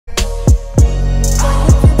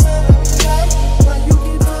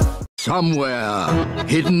Somewhere,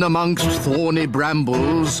 hidden amongst thorny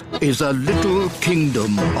brambles, is a little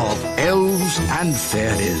kingdom of elves and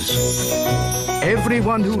fairies.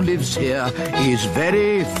 Everyone who lives here is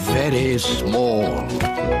very, very small.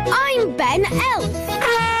 I'm Ben Elf.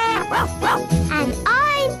 And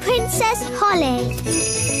I'm Princess Holly.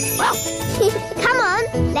 Come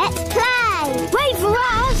on, let's play. Wait for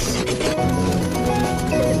us.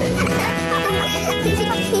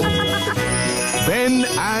 Ben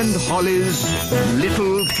and Holly's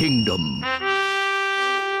Little Kingdom.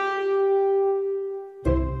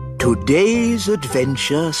 Today's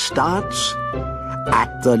adventure starts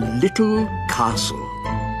at the little castle.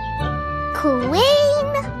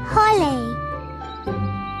 Queen Holly.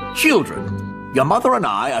 Children, your mother and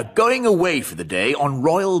I are going away for the day on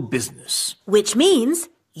royal business. Which means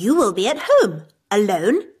you will be at home,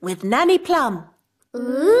 alone with Nanny Plum.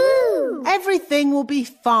 Ooh. Everything will be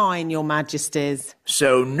fine, Your Majesties.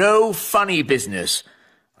 So no funny business.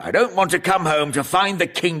 I don't want to come home to find the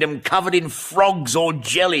kingdom covered in frogs or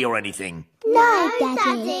jelly or anything. No,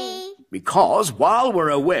 Daddy. Because while we're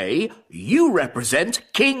away, you represent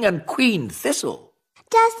King and Queen Thistle.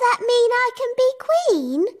 Does that mean I can be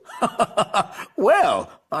queen?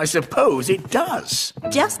 Well, I suppose it does.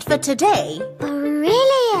 Just for today.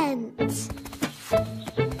 Brilliant.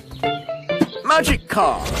 Magic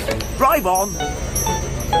car. Drive on.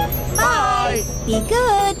 Bye. Be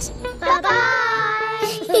good. Bye-bye.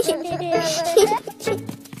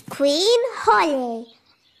 Queen Holly.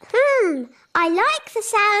 I like the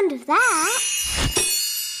sound of that.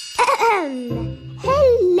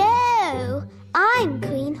 Hello, I'm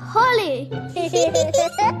Queen Holly.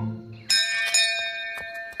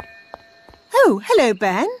 Oh, hello,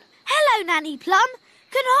 Ben. Hello, Nanny Plum.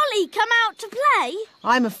 Can Holly come out to play?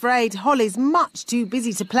 I'm afraid Holly's much too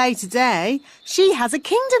busy to play today. She has a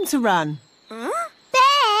kingdom to run. Huh?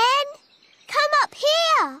 Ben, come up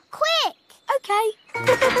here, quick. OK.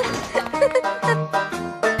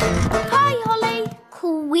 Hi, Holly.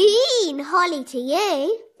 Queen Holly to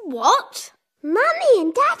you. What? Mummy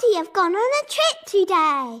and Daddy have gone on a trip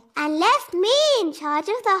today and left me in charge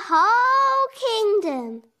of the whole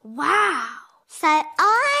kingdom. Wow. So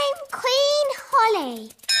I'm Queen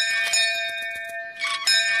Holly.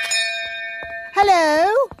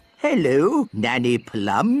 Hello. Hello, Nanny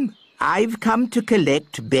Plum. I've come to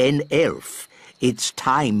collect Ben Elf. It's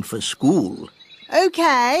time for school.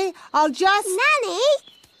 OK, I'll just... Nanny,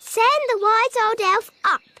 send the wise old elf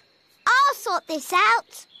up. I'll sort this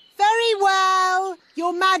out. Very well,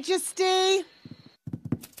 Your Majesty.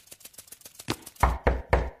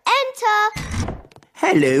 Enter.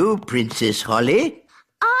 Hello, Princess Holly.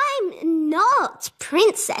 I'm not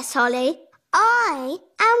Princess Holly. I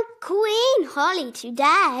am Queen Holly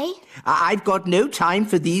today. I've got no time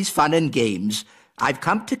for these fun and games. I've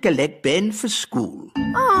come to collect Ben for school.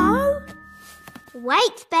 Oh.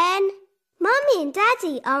 Wait, Ben. Mummy and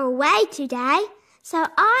Daddy are away today, so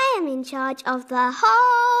I am in charge of the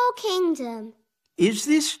whole kingdom. Is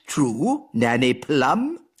this true, Nanny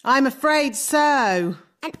Plum? I'm afraid so.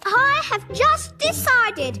 And I have just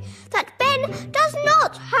decided that Ben does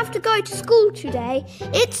not have to go to school today.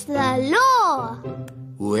 It's the law.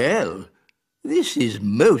 Well, this is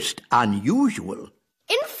most unusual.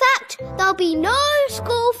 In fact, there'll be no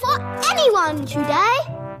school for anyone today.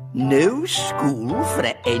 No school for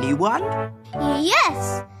anyone?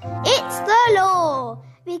 Yes, it's the law,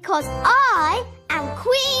 because I am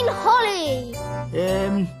Queen Holly.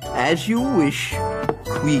 As you wish,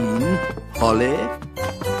 Queen Holly.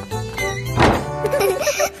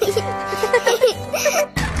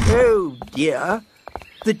 Oh, dear.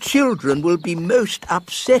 The children will be most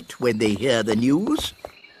upset when they hear the news.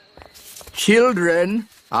 Children,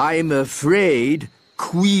 I'm afraid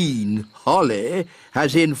Queen Holly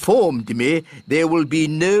has informed me there will be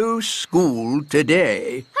no school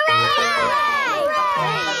today. Hooray!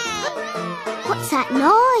 What's that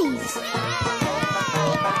noise?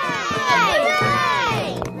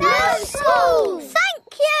 Hooray! No school!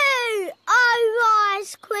 Thank you,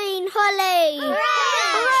 Wise Queen Holly. Hooray!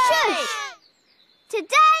 Shush!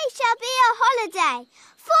 Today shall be a holiday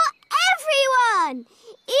for everyone,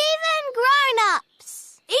 even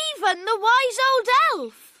grown-ups. Even the wise old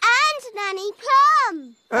elf. And Nanny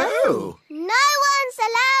Plum. Oh. No one's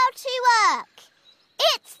allowed to work.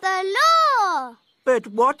 It's the law. But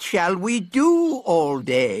what shall we do all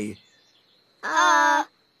day?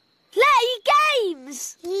 Play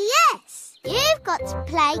games. Yes, you've got to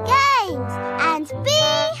play games and be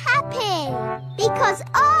happy because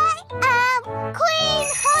I am Queen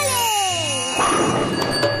Holly.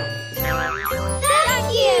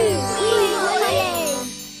 Thank you, Queen Holly.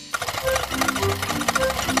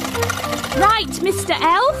 Mr.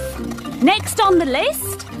 Elf. Next on the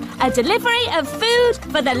list, a delivery of food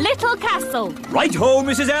for the little castle. Right-ho,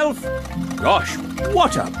 Mrs. Elf. Gosh,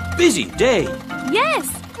 what a busy day. Yes,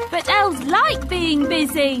 but elves like being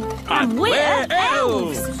busy. And we're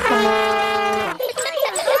elves.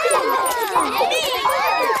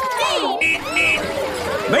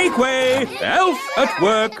 Make way, Elf at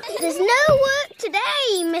work. There's no work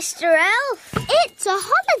today, Mr. Elf. It's a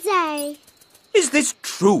holiday. Is this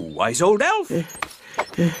true, wise old elf?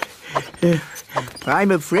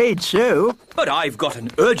 I'm afraid so. But I've got an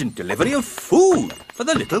urgent delivery of food for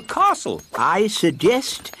the little castle. I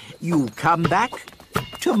suggest you come back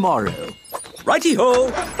tomorrow. Righty-ho,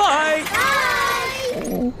 bye.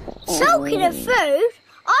 Bye. Talking of food,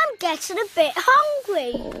 I'm getting a bit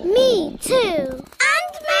hungry. Me too.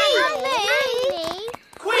 And me. And me.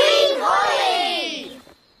 Queen Holly!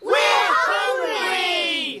 We're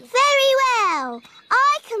hungry! Very well. I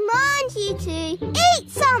command you to eat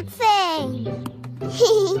something.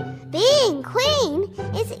 Being queen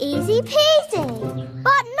is easy peasy.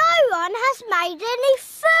 But no one has made any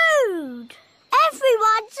food.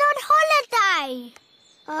 Everyone's on holiday.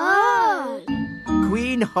 Oh.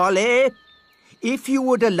 Queen Holly, if you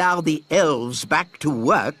would allow the elves back to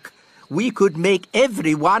work, we could make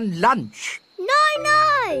everyone lunch. No.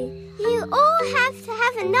 You all have to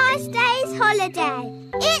have a nice day's holiday.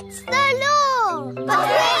 It's the law. But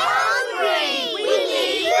we're hungry. We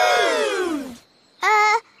need food.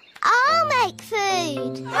 I'll make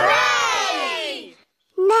food. Hooray!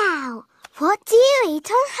 Now, what do you eat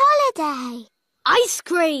on holiday? Ice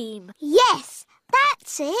cream. Yes,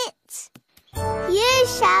 that's it. You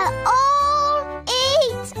shall all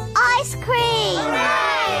eat ice cream.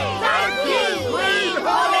 Hooray! Thank you, Queen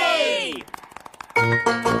Holly!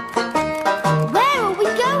 Where are we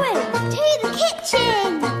going? To the kitchen.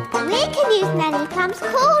 We can use Nanny Plum's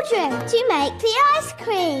cauldron to make the ice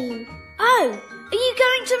cream. Oh, are you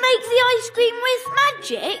going to make the ice cream with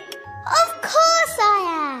magic? Of course I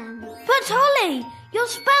am. But Holly, your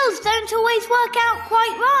spells don't always work out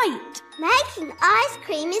quite right. Making ice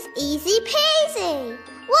cream is easy peasy.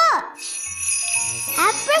 Watch.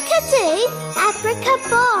 Abracadoo,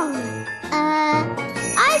 abracabong.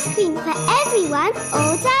 Ice cream for everyone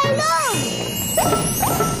all day long.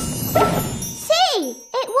 See,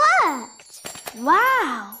 it worked.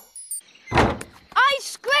 Wow.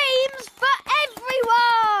 Ice creams for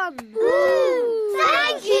everyone! Ooh,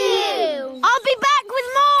 thank you! I'll be back with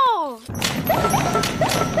more!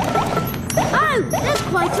 Oh, there's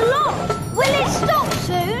quite a lot! Will it stop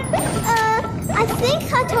soon? I think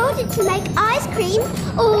I told it to make ice cream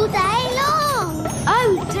all day long.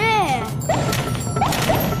 Oh dear!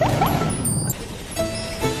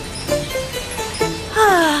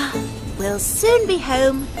 We'll soon be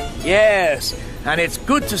home. Yes, and it's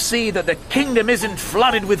good to see that the kingdom isn't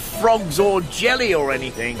flooded with frogs or jelly or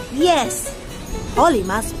anything. Yes, Holly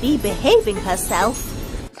must be behaving herself.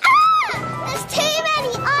 There's too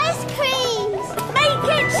many ice creams. Make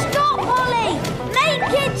it stop, Holly!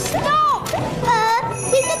 Make it stop!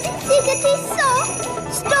 Ziggity, stop!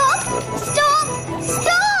 Stop!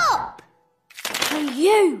 Stop! For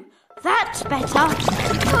you, that's better.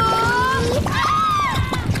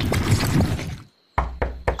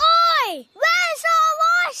 Oi! Where's our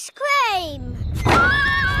ice cream?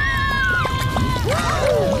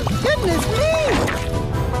 Goodness me!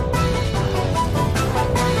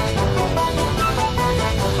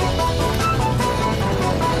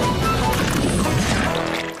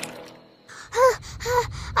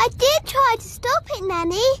 I did try to stop it,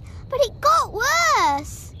 Nanny, but it got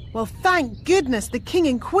worse. Well, thank goodness the King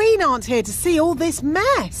and Queen aren't here to see all this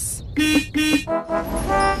mess. It's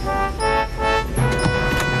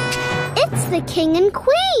the King and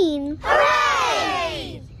Queen.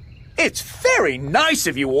 Hooray! It's very nice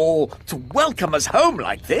of you all to welcome us home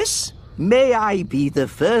like this. May I be the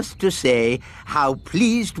first to say how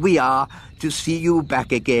pleased we are to see you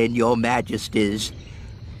back again, Your Majesties.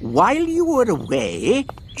 While you were away...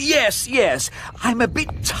 Yes, I'm a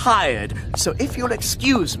bit tired, so if you'll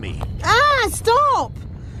excuse me. Stop!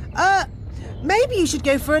 Maybe you should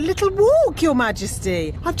go for a little walk, Your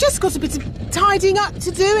Majesty. I've just got a bit of tidying up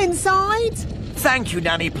to do inside. Thank you,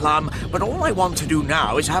 Nanny Plum, but all I want to do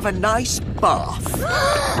now is have a nice bath.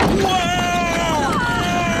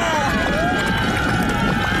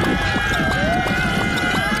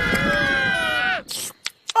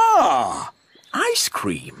 Ah, ice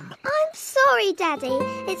cream. I'm sorry, Daddy.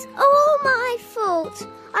 It's all my fault.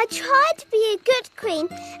 I tried to be a good queen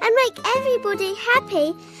and make everybody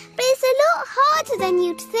happy, but it's a lot harder than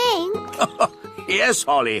you'd think. Yes,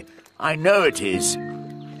 Holly, I know it is.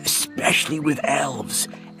 Especially with elves.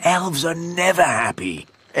 Elves are never happy.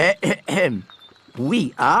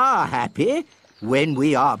 We are happy when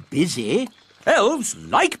we are busy. Elves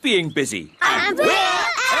like being busy. And we're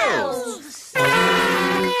elves!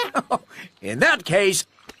 In that case,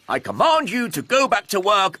 I command you to go back to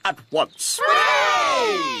work at once.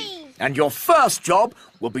 Hooray! And your first job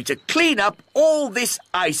will be to clean up all this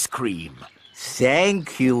ice cream.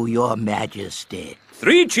 Thank you, Your Majesty.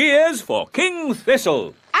 3 cheers for King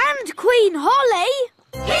Thistle. And Queen Holly.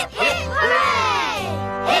 Hip, hip,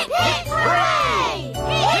 hooray! Hip, hip, hooray!